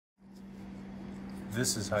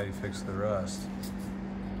This is how you fix the rust.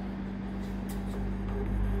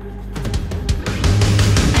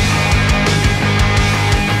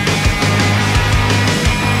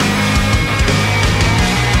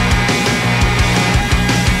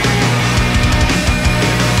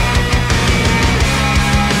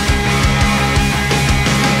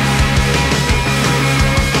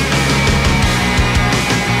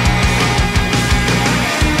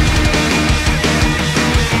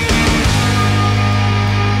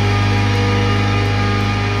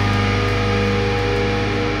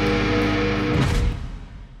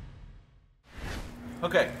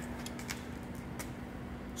 Okay,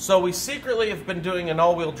 so we secretly have been doing an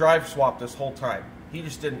all-wheel drive swap this whole time. He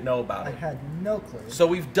just didn't know about it. I had no clue. So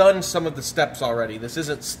we've done some of the steps already. This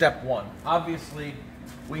isn't step one. Obviously,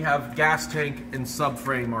 we have gas tank and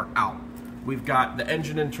subframe are out. We've got the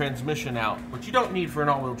engine and transmission out, which you don't need for an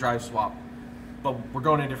all-wheel drive swap, but we're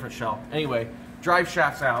going in a different shell. Anyway, drive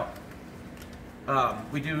shaft's out.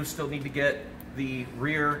 We do still need to get the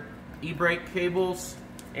rear e-brake cables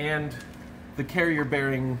and the carrier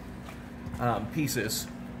bearing pieces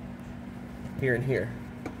here and here.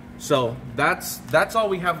 So that's all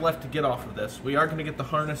we have left to get off of this. We are going to get the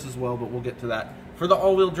harness as well, but we'll get to that. For the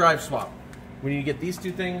all-wheel drive swap, we need to get these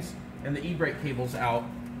two things and the e-brake cables out,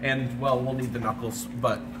 and well, we'll need the knuckles,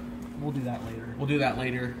 but we'll do that later. We'll do that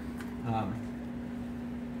later.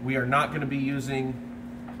 We are not going to be using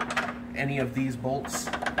any of these bolts,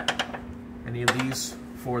 any of these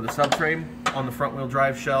for the subframe on the front wheel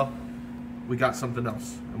drive shell. We got something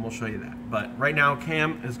else, and we'll show you that. But right now,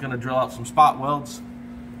 Cam is going to drill out some spot welds,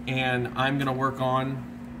 and I'm going to work on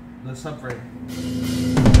the subframe.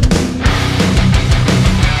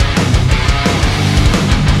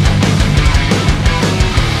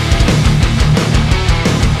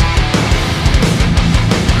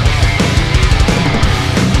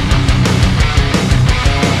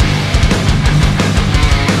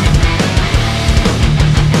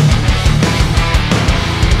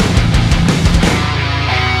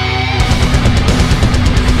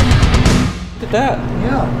 That.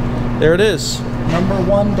 Yeah. There it is. Number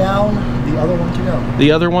one down, the other one to go. The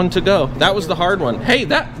other one to go. That was the hard one. Hey,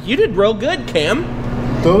 that you did real good, Cam.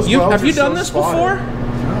 Those have you done this before?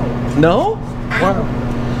 No. Wow.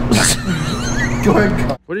 Go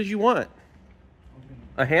ahead. What did you want?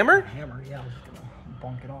 A hammer? A hammer, yeah. I was just gonna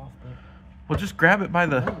bonk it off, but Well, just grab it by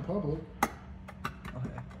the. public.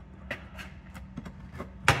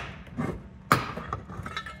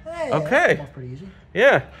 Hey, Okay. That's pretty easy.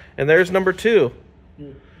 Yeah, and there's number 2.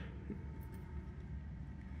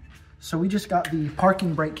 So we just got the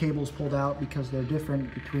parking brake cables pulled out because they're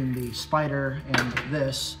different between the Spyder and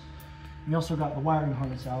this. We also got the wiring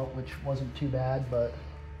harness out, which wasn't too bad, but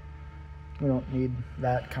we don't need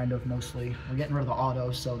that kind of mostly. We're getting rid of the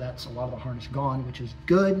auto, so that's a lot of the harness gone, which is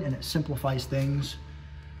good, and it simplifies things.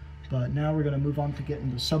 But now we're gonna move on to getting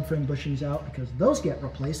the subframe bushings out because those get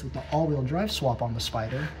replaced with the all-wheel drive swap on the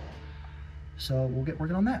Spyder. So we'll get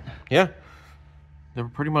working on that. Yeah.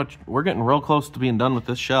 We're getting real close to being done with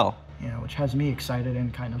this shell. Yeah, which has me excited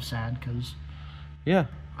and kind of sad because Yeah.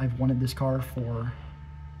 I've wanted this car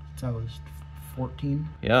since I was 14.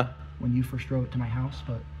 Yeah. When you first drove it to my house,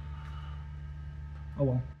 but oh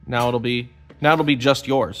well. Now it'll be just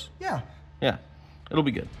yours. Yeah. Yeah. It'll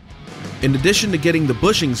be good. In addition to getting the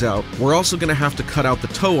bushings out, we're also going to have to cut out the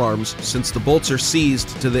toe arms since the bolts are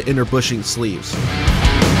seized to the inner bushing sleeves.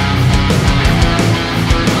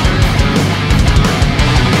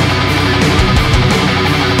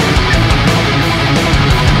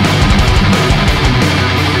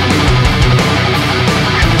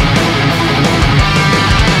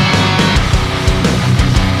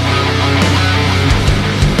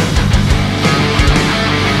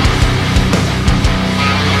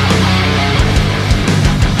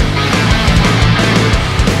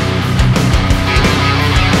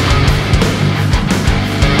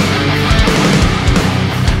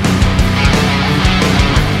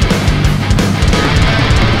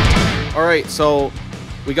 Alright, so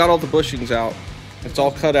we got all the bushings out. It's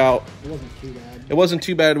all cut out. It wasn't too bad. It wasn't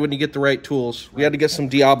too bad when you get the right tools. We had to get some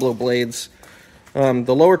Diablo blades.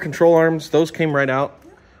 The lower control arms, those came right out,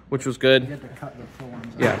 which was good. You had to cut the toe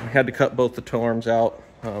arms out. Yeah, we had to cut both the toe arms out.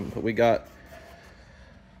 But we got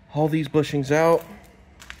all these bushings out.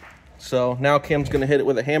 So now Cam's going to hit it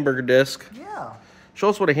with a hamburger disc. Yeah. Show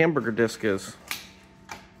us what a hamburger disc is.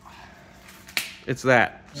 It's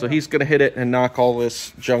that. So he's going to hit it and knock all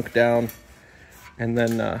this junk down. And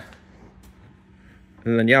then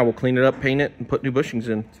yeah, we'll clean it up, paint it, and put new bushings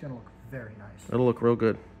in. It's going to look very nice. It'll look real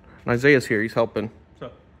good. And Isaiah's here. He's helping.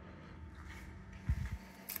 So.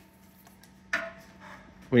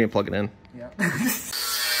 We need to plug it in. Yeah.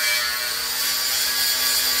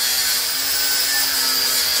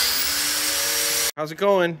 How's it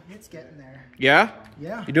going? It's getting there. Yeah?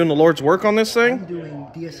 Yeah. You doing the Lord's work on this thing? I'm doing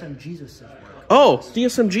DSM Jesus' work. Oh,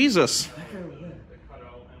 DSM Jesus.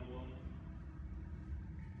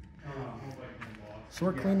 So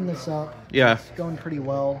we're cleaning this up. Yeah. It's going pretty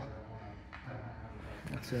well.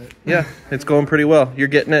 That's it. Yeah, it's going pretty well. You're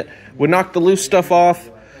getting it. We knocked the loose stuff off.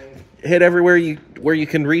 Hit everywhere where you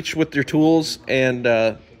can reach with your tools, and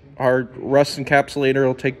our rust encapsulator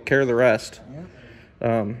will take care of the rest.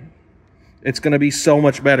 Yeah. It's going to be so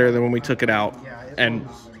much better than when we took it out. Yeah,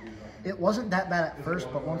 it wasn't that bad at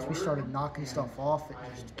first, but once we started knocking stuff off, it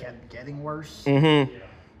just kept getting worse. Mm-hmm.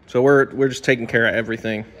 So we're just taking care of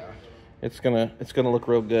everything. It's gonna look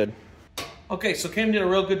real good. Okay, so Cam did a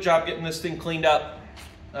real good job getting this thing cleaned up.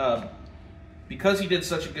 Because he did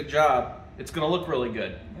such a good job, it's gonna look really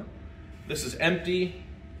good. Yep. This is empty,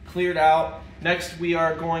 cleared out. Next, we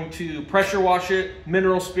are going to pressure wash it,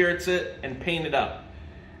 mineral spirits it, and paint it up.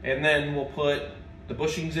 And then we'll put the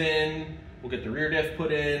bushings in, we'll get the rear diff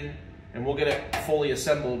put in, and we'll get it fully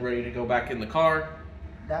assembled, ready to go back in the car.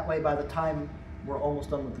 That way, by the time we're almost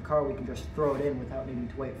done with the car, we can just throw it in without needing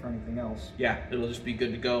to wait for anything else. Yeah, it'll just be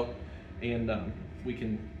good to go. And we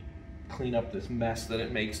can clean up this mess that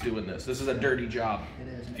it makes doing this. This is a dirty job. It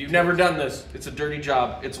is. If you've never done this, it's a dirty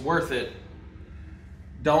job. It's worth it.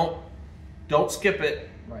 Don't skip it.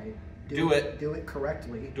 Right. Do it. Do it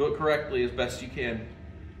correctly. Do it correctly as best you can.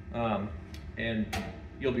 And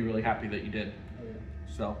you'll be really happy that you did. Oh,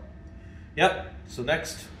 yeah. So, yep. So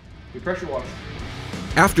next, we pressure wash.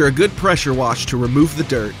 After a good pressure wash to remove the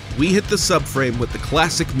dirt, we hit the subframe with the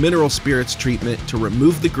classic mineral spirits treatment to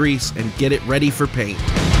remove the grease and get it ready for paint.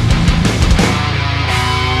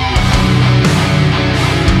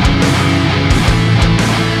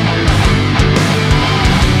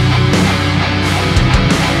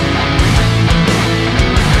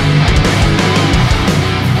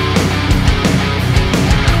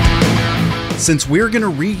 Since we're going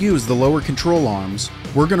to reuse the lower control arms,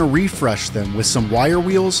 we're going to refresh them with some wire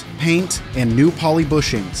wheels, paint, and new poly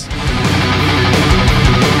bushings.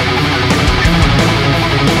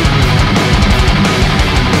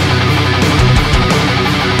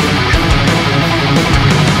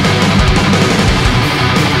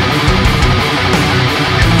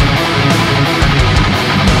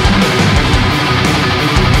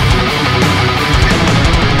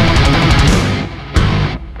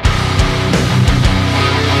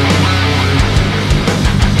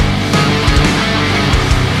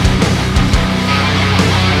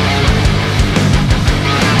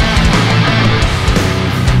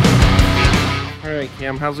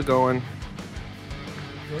 Cam, how's it going?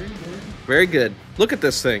 Very good. Very good. Look at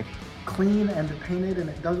this thing. Clean and painted, and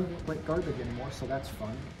it doesn't look like garbage anymore, so that's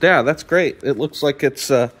fun. Yeah, that's great. It looks like it's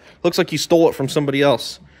looks like you stole it from somebody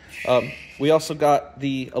else. We also got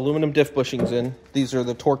the aluminum diff bushings in. These are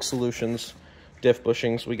the Torque Solutions diff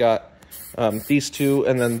bushings. We got these two,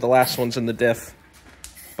 and then the last one's in the diff.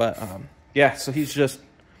 But yeah, so he's just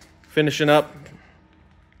finishing up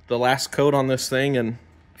the last coat on this thing, and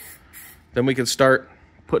then we can start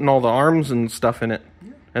putting all the arms and stuff in it,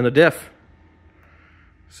 and the diff.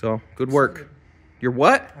 So, good work. Excited. You're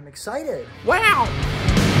what? I'm excited. Wow!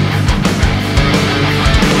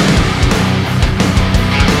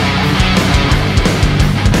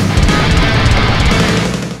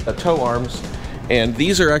 The tow arms, and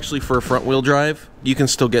these are actually for front wheel drive. You can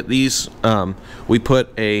still get these. We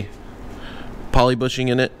put a poly bushing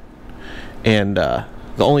in it, and the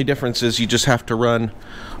only difference is you just have to run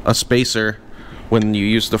a spacer when you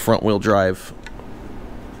use the front wheel drive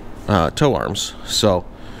tow arms. So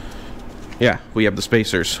yeah, we have the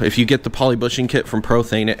spacers. If you get the poly bushing kit from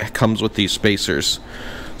Prothane, it comes with these spacers,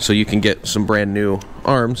 so you can get some brand new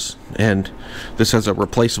arms. And this has a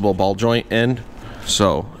replaceable ball joint end,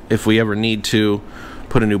 so if we ever need to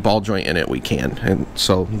put a new ball joint in it, we can. And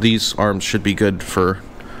so these arms should be good for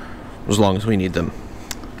as long as we need them.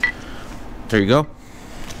 There you go.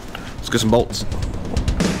 Let's get some bolts.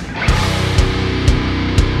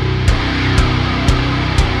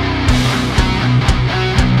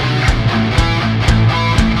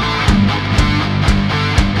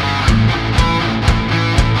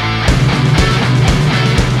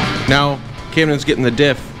 Now, Camden's getting the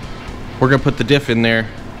diff. We're gonna put the diff in there.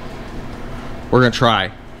 We're gonna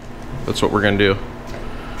try. That's what we're gonna do.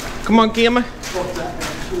 Come on, Cam.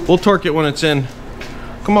 We'll torque it when it's in.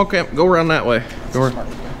 Come on, Cam. Go around that way. Go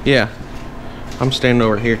around. Yeah. I'm standing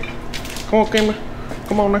over here. Come on, Cam.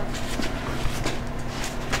 Come on there.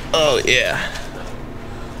 Oh, yeah.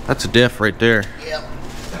 That's a diff right there. Yep.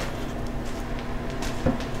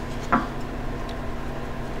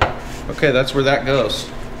 Okay, that's where that goes.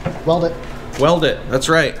 Weld it. Weld it, that's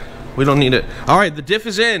right. We don't need it. All right, the diff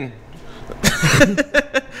is in.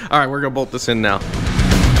 All right, we're gonna bolt this in now.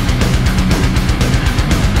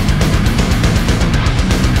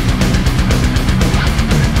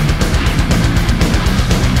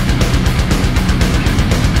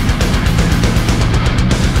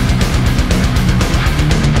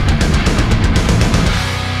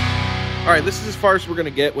 All right, this is as far as we're gonna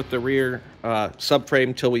get with the rear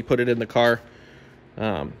subframe till we put it in the car.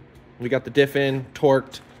 We got the diff in,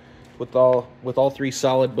 torqued with all 3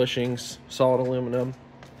 solid bushings, solid aluminum,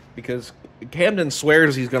 because Camden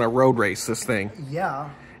swears he's gonna road race this thing. Yeah.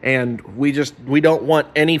 And we don't want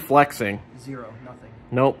any flexing. Zero, nothing.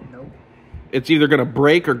 Nope. Nope. It's either gonna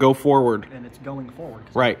break or go forward. And it's going forward.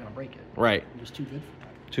 Right. It's not gonna break it. Right. It's just too good for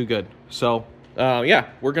that. Too good. So, yeah,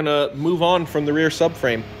 we're gonna move on from the rear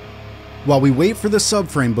subframe. While we wait for the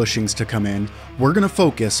subframe bushings to come in, we're going to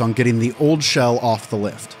focus on getting the old shell off the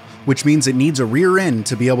lift, which means it needs a rear end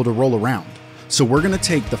to be able to roll around. So we're going to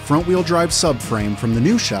take the front-wheel drive subframe from the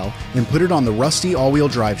new shell and put it on the rusty all-wheel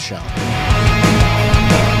drive shell.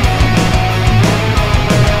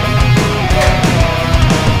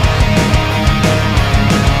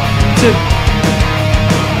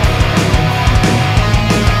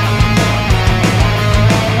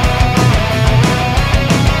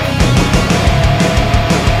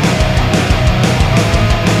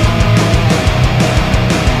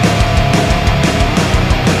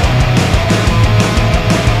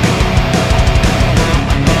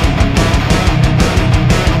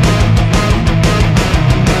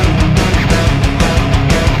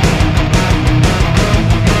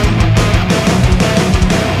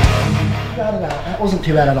 Wasn't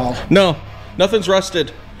too bad at all. No, nothing's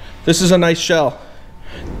rusted. This is a nice shell.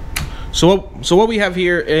 So what we have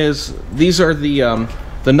here is these are the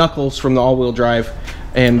knuckles from the all-wheel drive,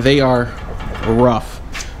 and they are rough.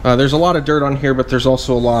 There's a lot of dirt on here, but there's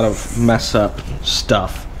also a lot of mess up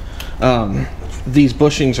stuff. These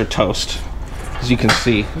bushings are toast, as you can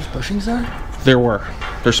see. There's bushings there? There were.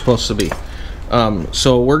 They're supposed to be.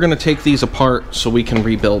 So we're gonna take these apart so we can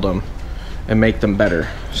rebuild them and make them better.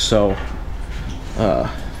 So.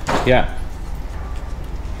 Yeah,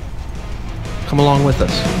 come along with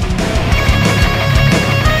us.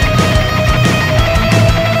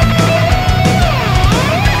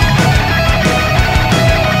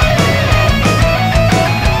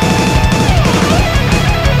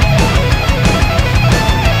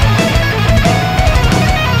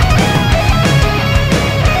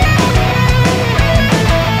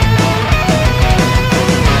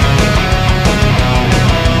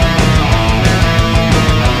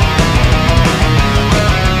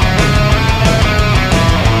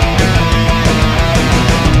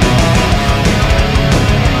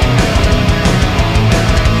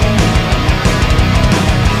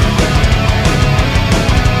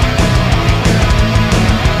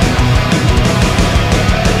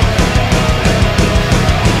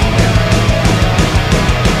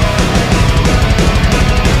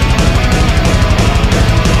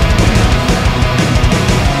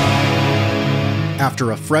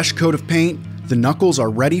 After a fresh coat of paint, the knuckles are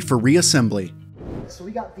ready for reassembly. So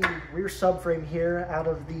we got the rear subframe here out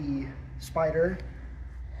of the Spyder,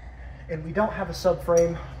 and we don't have a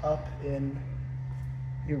subframe up in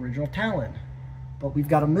the original Talon, but we've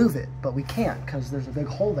got to move it, but we can't because there's a big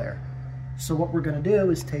hole there. So what we're going to do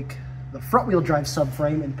is take the front wheel drive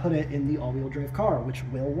subframe and put it in the all-wheel drive car, which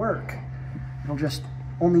will work. It'll just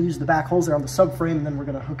only use the back holes there on the subframe, and then we're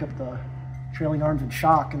going to hook up the trailing arms and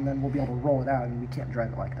shock, and then we'll be able to roll it out. I mean, we can't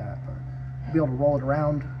drive it like that, but we'll be able to roll it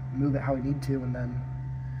around, move it how we need to, and then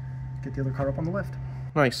get the other car up on the lift.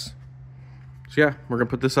 Nice. So yeah, we're gonna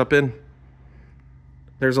put this up in.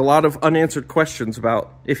 There's a lot of unanswered questions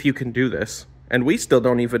about if you can do this, and we still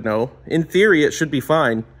don't even know. In theory, it should be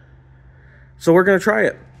fine. So we're gonna try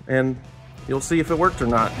it, and you'll see if it worked or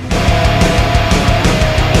not.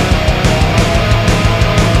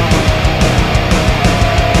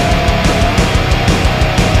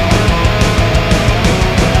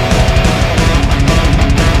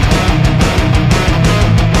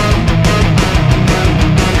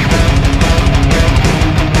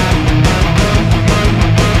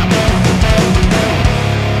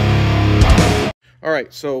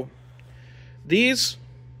 Alright, so this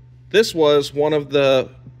was one of the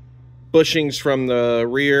bushings from the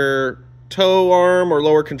rear tow arm or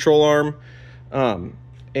lower control arm,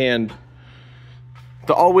 and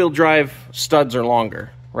the all-wheel drive studs are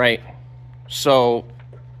longer, right? So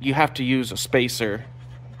you have to use a spacer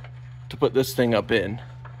to put this thing up in.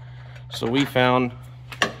 So we found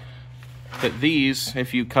that these,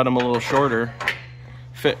 if you cut them a little shorter,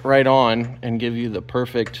 fit right on and give you the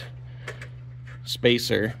perfect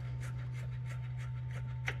spacer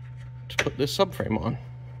to put this subframe on.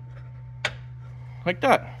 Like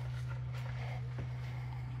that.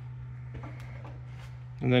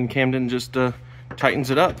 And then Camden just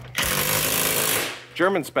tightens it up.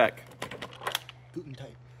 German spec. Guten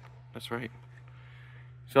type. That's right.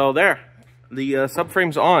 So there, the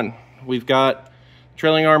subframe's on. We've got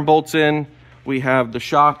trailing arm bolts in. We have the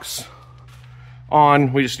shocks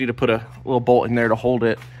on. We just need to put a little bolt in there to hold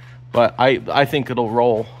it. But I think it'll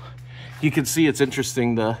roll. You can see it's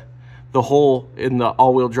interesting, the hole in the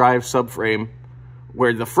all-wheel drive subframe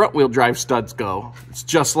where the front-wheel drive studs go. It's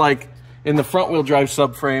just like in the front-wheel drive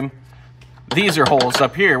subframe, these are holes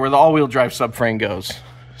up here where the all-wheel drive subframe goes.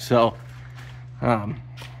 So,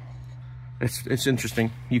 it's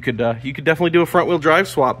interesting. You could definitely do a front-wheel drive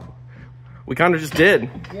swap. We kind of just did.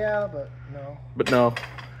 Yeah, but no. But no.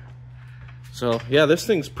 So, yeah, this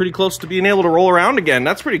thing's pretty close to being able to roll around again.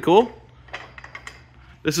 That's pretty cool.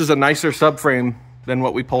 This is a nicer subframe than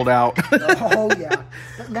what we pulled out. Oh, yeah.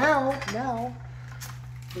 But now,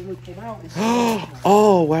 when we pulled out, it's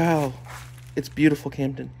oh, wow. It's beautiful,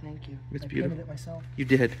 Camden. Thank you. It's I beautiful. painted it myself. You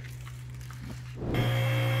did.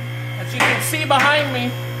 As you can see behind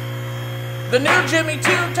me, the new Jimmy 2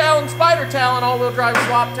 Talon Spyder Talon all-wheel drive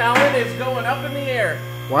swap Talon is going up in the air.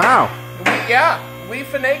 Wow. We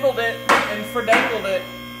finagled it and finagled it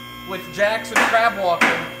with jacks and crab walking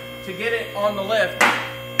to get it on the lift.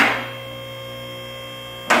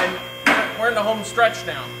 And we're in the home stretch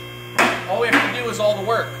now. All we have to do is all the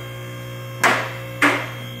work.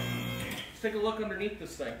 Let's take a look underneath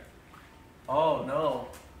this thing. Oh no.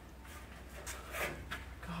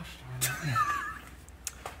 Gosh darn it.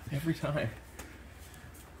 Every time.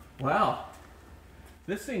 Wow.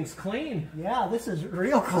 This thing's clean. Yeah, this is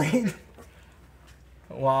real clean.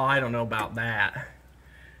 Well, I don't know about that.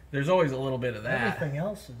 There's always a little bit of that. Everything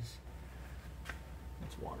else is...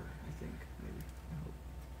 It's water, I think. Maybe. I hope.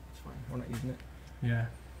 It's fine. We're not using it. Yeah.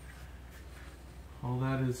 All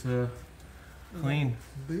that is clean.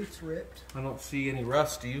 Boots ripped. I don't see any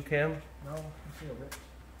rust. Do you, Cam? No, I see a rip.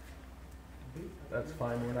 That's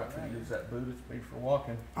fine. We're not going to use that boot. It's made for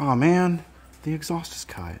walking. Oh man, the exhaust is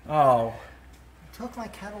cut. Oh. Took my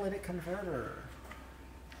catalytic converter.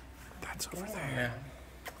 That's over there. Yeah.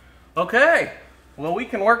 Okay. Well, we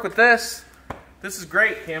can work with this. This is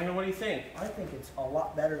great, Camden. What do you think? I think it's a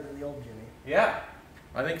lot better than the old Jimmy. Yeah,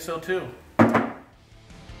 I think so too.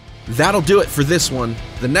 That'll do it for this one.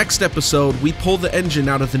 The next episode, we pull the engine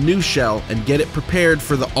out of the new shell and get it prepared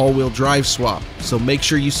for the all-wheel drive swap. So make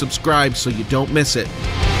sure you subscribe so you don't miss it.